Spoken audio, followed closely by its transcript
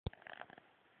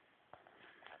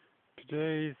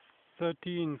Today is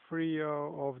 13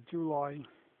 of July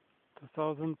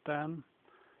 2010.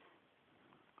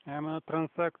 I'm on a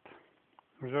transect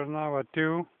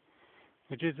Zornava-2,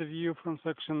 which is a view from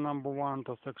section number 1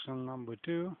 to section number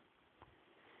 2.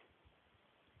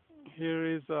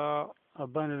 Here is a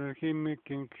abandoned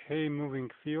hay moving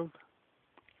field.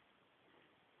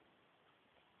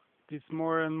 It's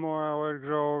more and more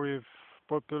overgrown with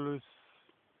populous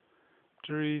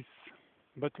trees,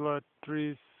 butler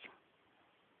trees.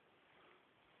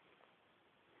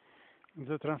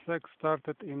 The transect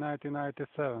started in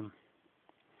 1997.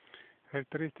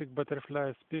 Characteristic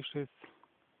butterfly species.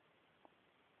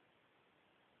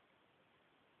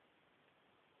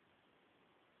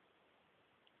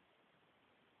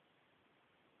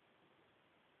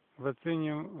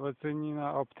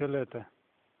 Vacinina obtilete.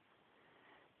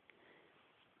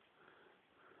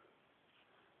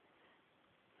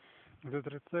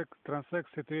 The transect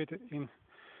situated in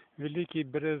Великий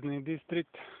Berezny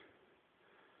district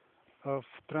of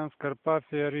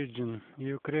Transcarpathia region,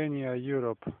 Ukraine,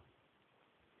 Europe.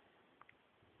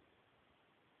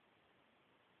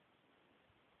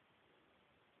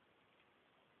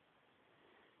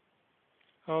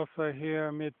 Also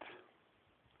here meet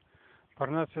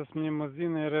Parnassus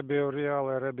mnemosine, Rebia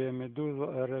aureale, Rebia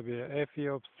medusa, Rebia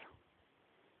Ethiops,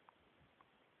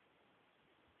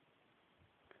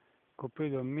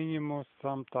 Cupido minimus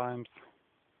sometimes,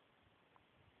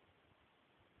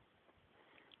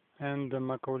 and the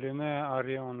Macaulinea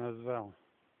Arion as well.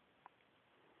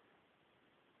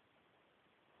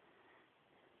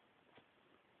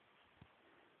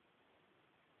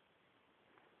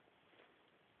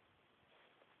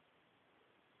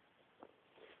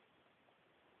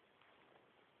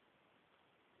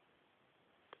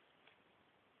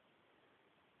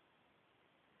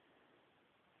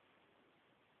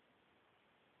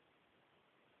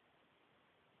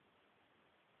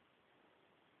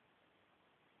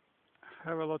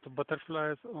 Have a lot of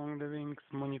butterflies on the wings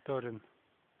monitoring.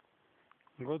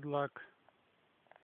 Good luck.